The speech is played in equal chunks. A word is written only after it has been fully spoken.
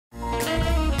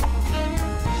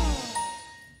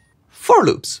For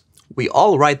loops. We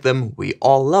all write them, we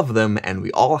all love them, and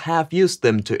we all have used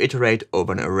them to iterate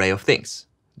over an array of things.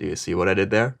 Do you see what I did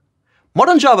there?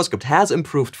 Modern JavaScript has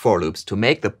improved for loops to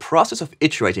make the process of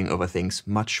iterating over things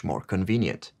much more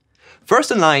convenient.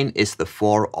 First in line is the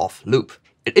for-of loop.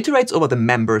 It iterates over the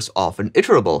members of an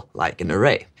iterable, like an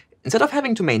array. Instead of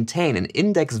having to maintain an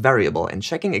index variable and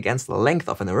checking against the length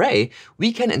of an array,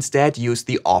 we can instead use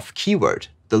the of keyword.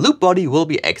 The loop body will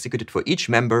be executed for each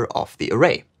member of the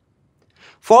array.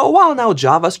 For a while now,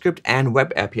 JavaScript and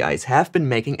web APIs have been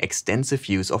making extensive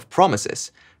use of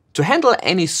promises. To handle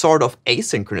any sort of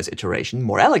asynchronous iteration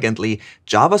more elegantly,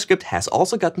 JavaScript has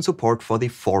also gotten support for the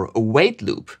for-await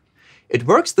loop. It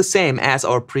works the same as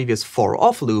our previous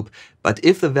for-of loop, but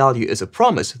if the value is a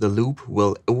promise, the loop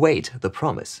will await the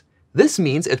promise. This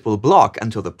means it will block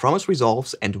until the promise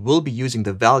resolves and will be using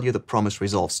the value the promise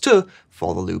resolves to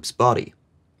for the loop's body.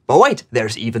 But wait,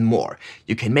 there's even more.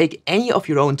 You can make any of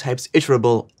your own types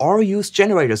iterable or use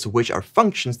generators, which are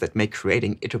functions that make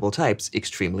creating iterable types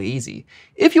extremely easy.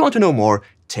 If you want to know more,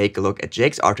 take a look at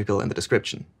Jake's article in the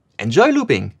description. Enjoy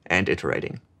looping and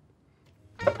iterating.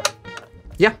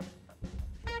 Yeah.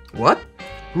 What?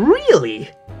 Really?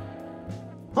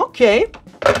 Okay.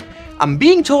 I'm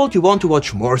being told you want to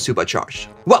watch more Supercharged.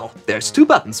 Well, there's 2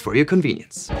 buttons for your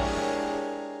convenience.